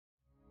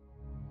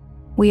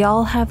We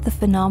all have the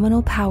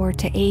phenomenal power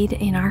to aid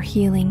in our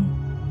healing.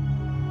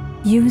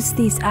 Use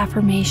these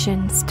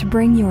affirmations to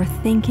bring your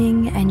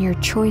thinking and your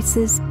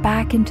choices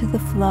back into the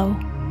flow.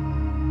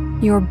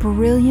 Your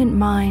brilliant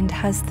mind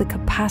has the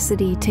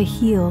capacity to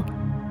heal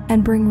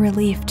and bring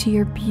relief to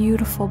your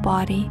beautiful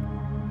body.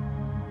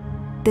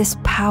 This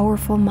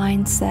powerful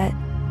mindset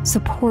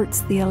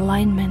supports the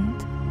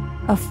alignment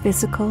of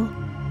physical,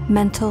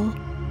 mental,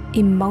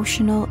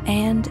 emotional,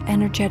 and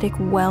energetic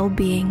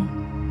well-being.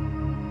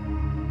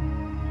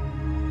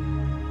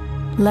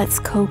 Let's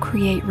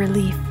co-create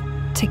relief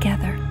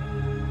together.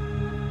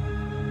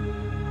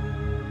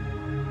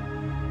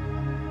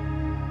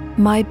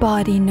 My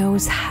body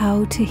knows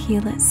how to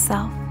heal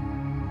itself.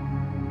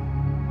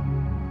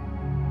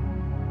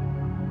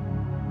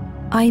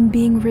 I'm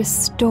being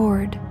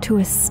restored to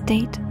a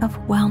state of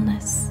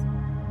wellness.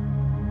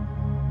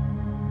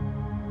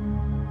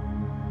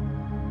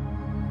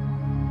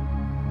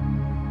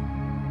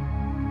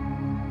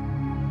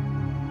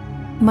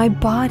 My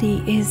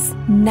body is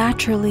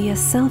naturally a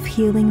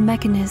self-healing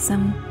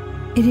mechanism.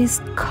 It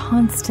is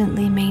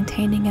constantly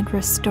maintaining and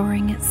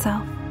restoring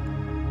itself.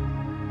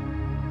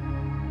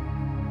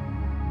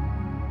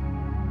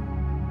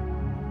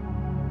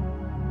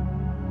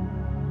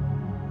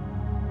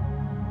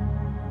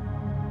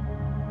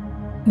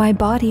 My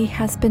body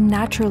has been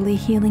naturally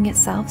healing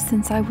itself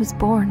since I was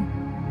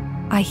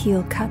born. I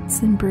heal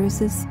cuts and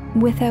bruises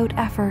without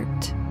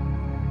effort.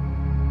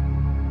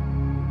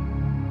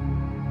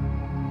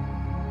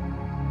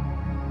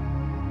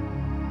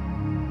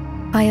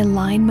 I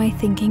align my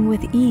thinking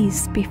with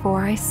ease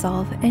before I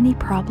solve any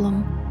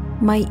problem.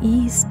 My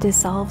ease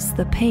dissolves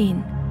the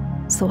pain,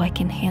 so I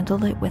can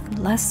handle it with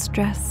less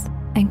stress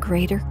and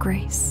greater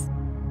grace.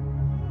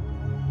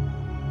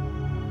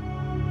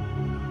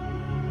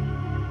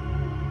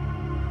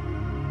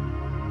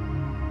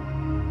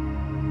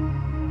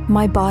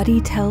 My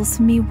body tells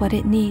me what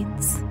it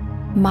needs.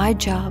 My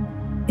job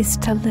is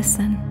to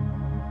listen.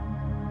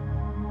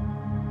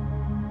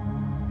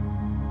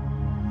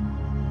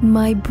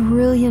 My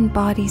brilliant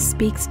body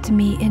speaks to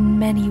me in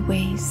many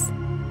ways.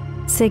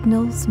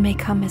 Signals may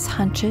come as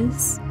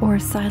hunches or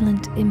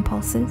silent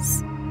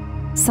impulses,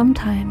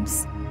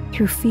 sometimes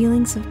through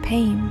feelings of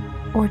pain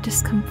or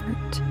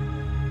discomfort.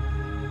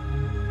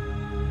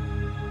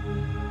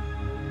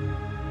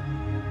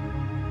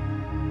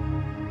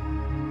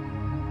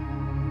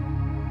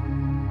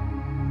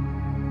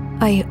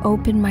 I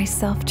open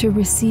myself to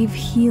receive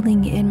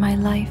healing in my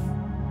life.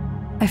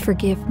 I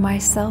forgive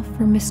myself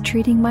for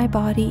mistreating my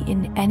body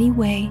in any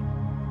way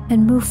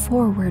and move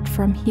forward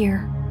from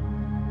here.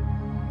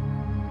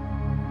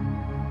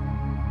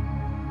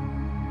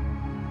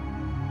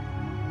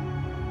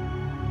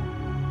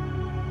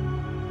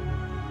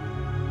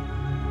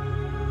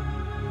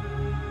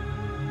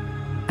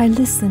 I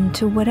listen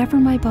to whatever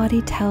my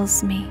body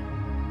tells me.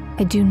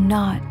 I do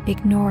not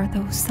ignore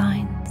those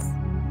signs.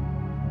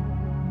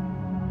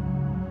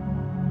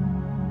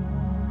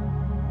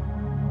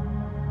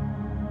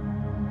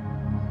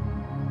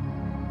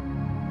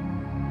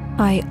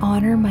 I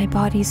honor my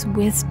body's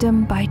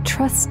wisdom by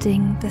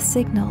trusting the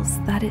signals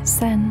that it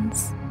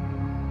sends.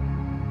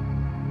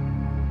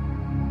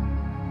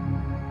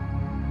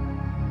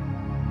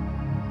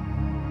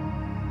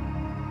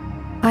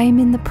 I am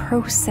in the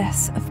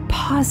process of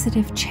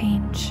positive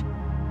change.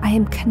 I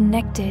am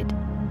connected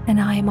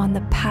and I am on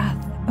the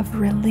path of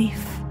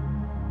relief.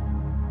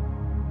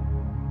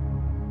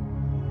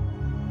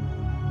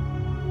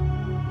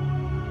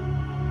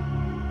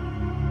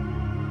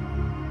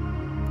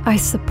 I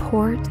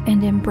support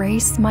and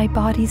embrace my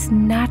body's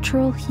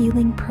natural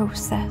healing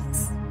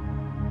process.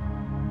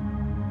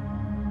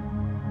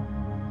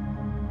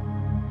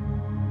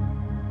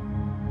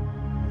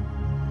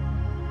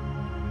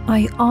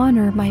 I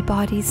honor my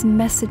body's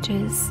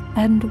messages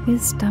and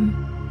wisdom.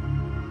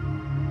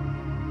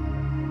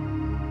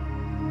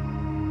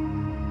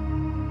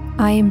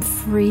 I am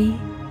free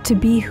to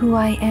be who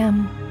I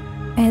am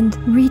and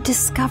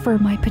rediscover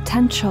my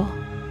potential.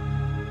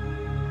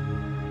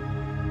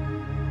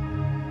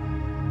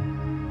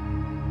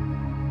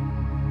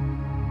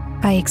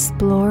 I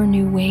explore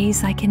new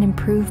ways I can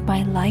improve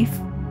my life,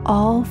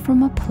 all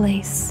from a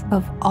place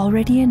of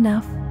already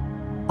enough,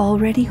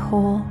 already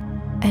whole,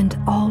 and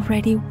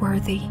already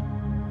worthy.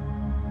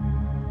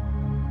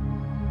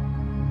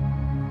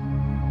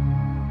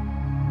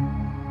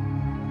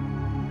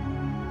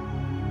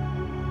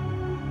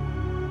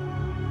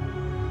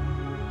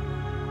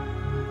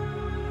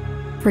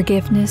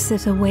 Forgiveness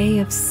is a way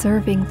of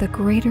serving the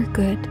greater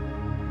good.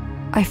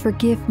 I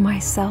forgive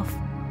myself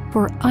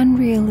for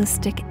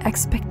unrealistic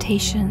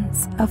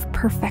expectations of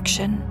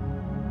perfection.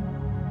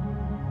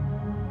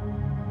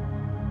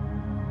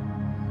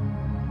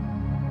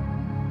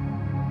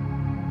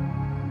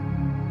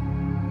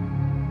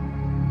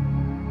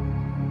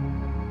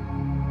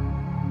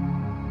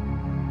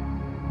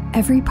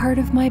 Every part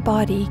of my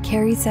body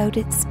carries out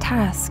its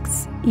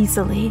tasks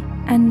easily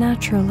and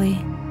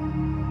naturally.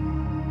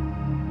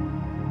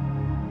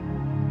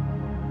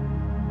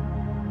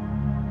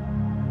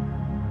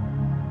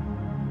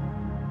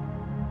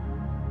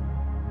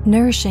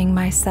 Nourishing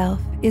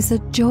myself is a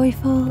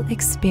joyful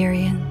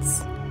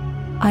experience.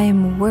 I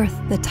am worth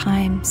the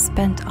time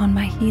spent on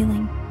my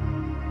healing.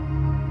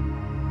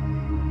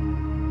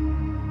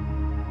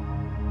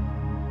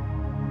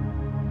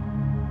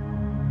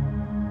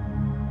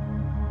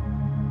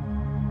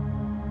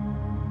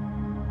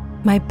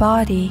 My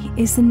body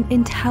is an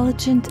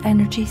intelligent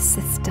energy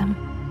system.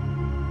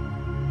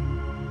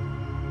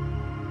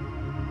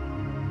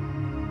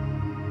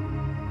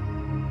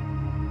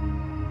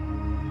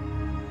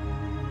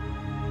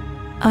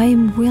 I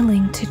am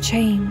willing to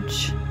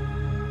change.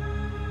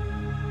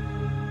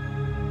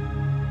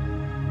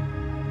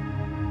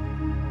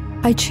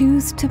 I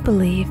choose to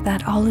believe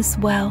that all is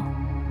well.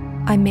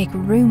 I make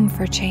room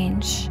for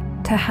change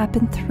to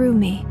happen through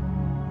me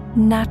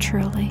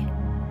naturally.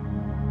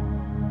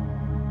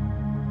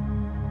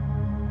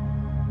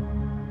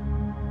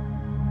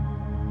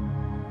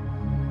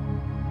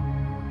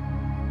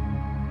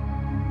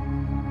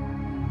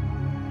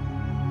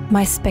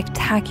 My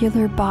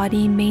spectacular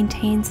body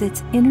maintains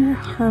its inner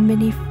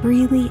harmony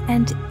freely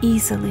and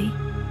easily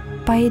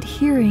by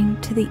adhering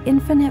to the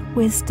infinite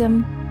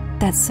wisdom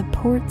that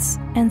supports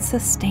and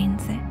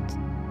sustains it.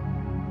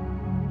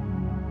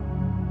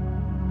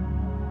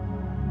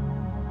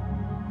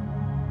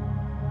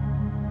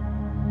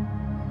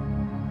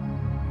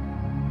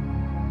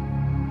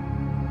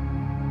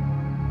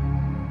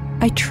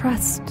 I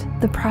trust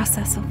the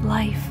process of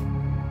life.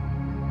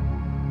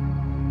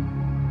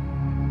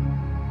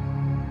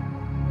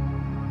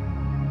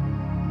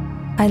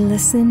 I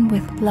listen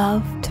with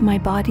love to my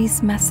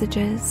body's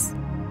messages.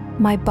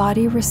 My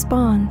body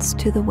responds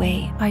to the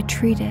way I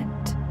treat it.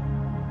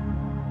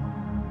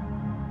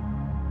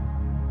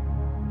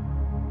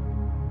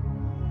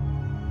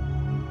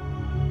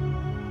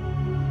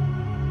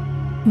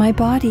 My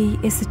body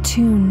is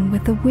attuned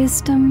with the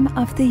wisdom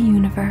of the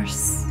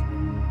universe.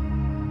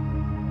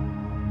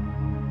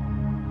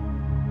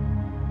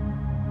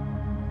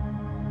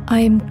 I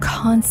am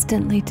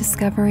constantly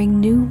discovering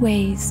new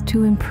ways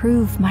to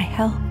improve my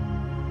health.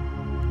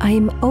 I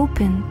am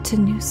open to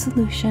new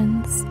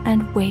solutions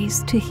and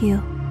ways to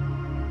heal.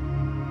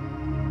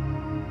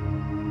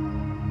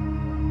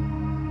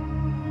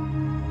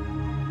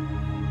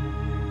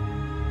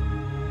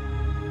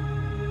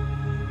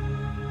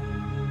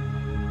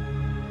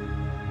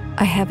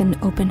 I have an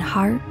open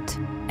heart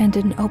and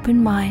an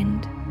open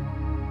mind.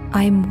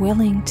 I am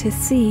willing to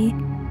see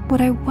what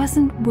I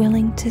wasn't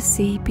willing to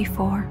see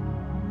before.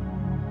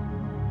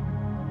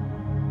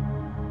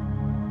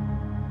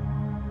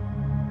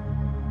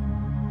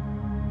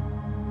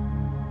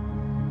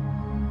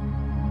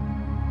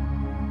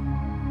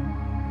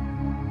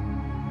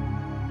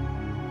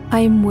 I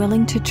am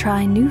willing to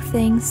try new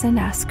things and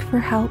ask for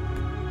help.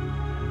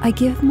 I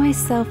give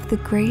myself the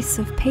grace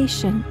of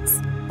patience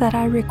that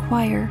I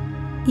require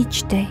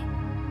each day.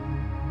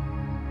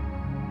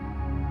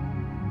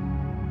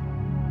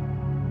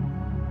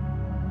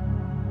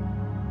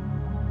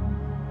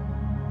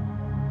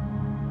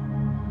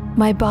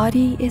 My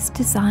body is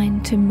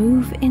designed to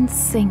move in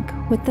sync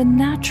with the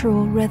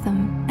natural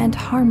rhythm and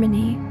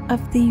harmony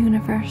of the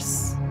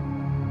universe.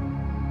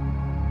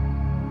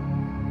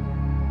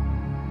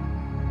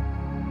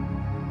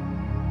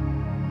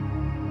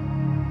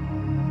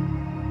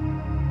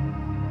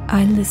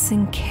 I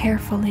listen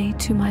carefully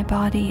to my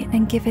body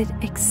and give it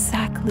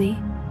exactly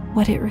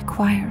what it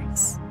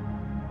requires.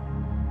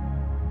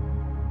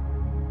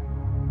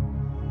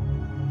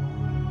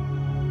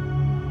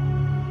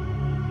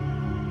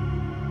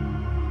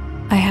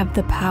 I have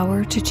the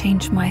power to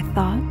change my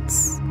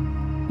thoughts.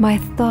 My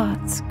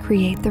thoughts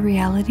create the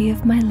reality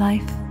of my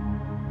life.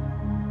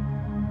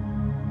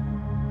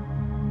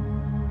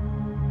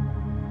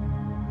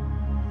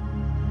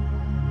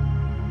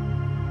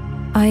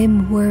 I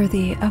am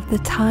worthy of the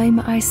time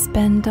I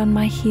spend on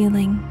my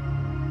healing.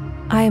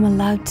 I am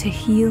allowed to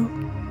heal,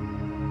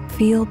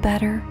 feel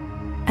better,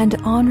 and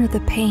honor the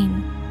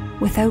pain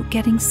without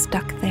getting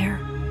stuck there.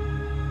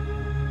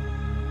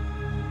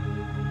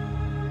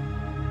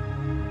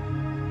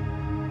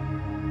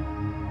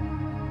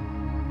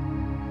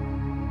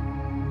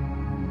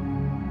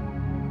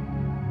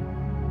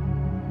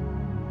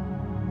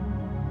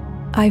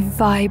 I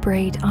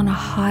vibrate on a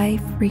high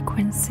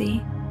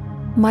frequency.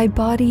 My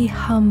body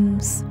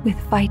hums with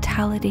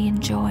vitality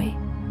and joy.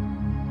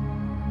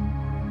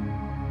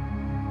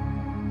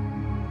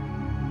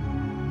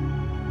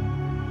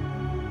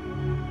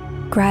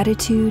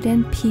 Gratitude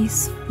and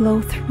peace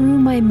flow through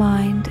my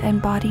mind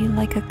and body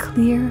like a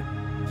clear,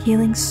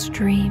 healing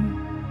stream.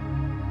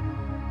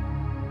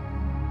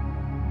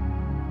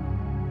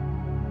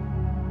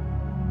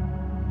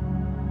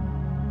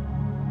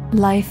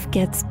 Life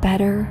gets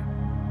better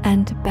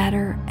and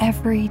better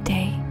every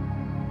day.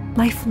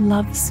 Life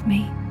loves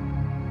me.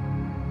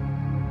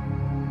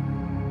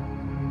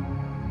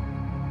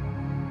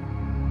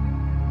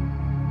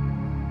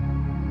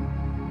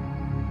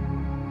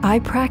 I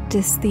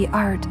practice the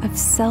art of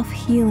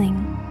self-healing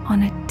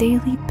on a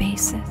daily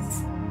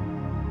basis.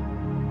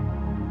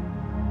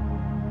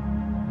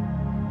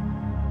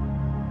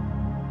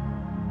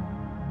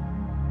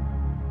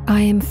 I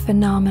am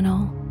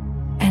phenomenal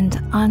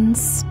and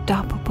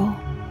unstoppable.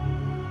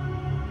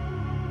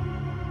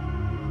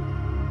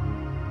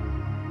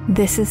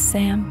 This is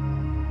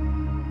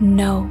Sam.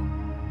 Know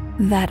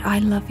that I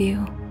love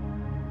you.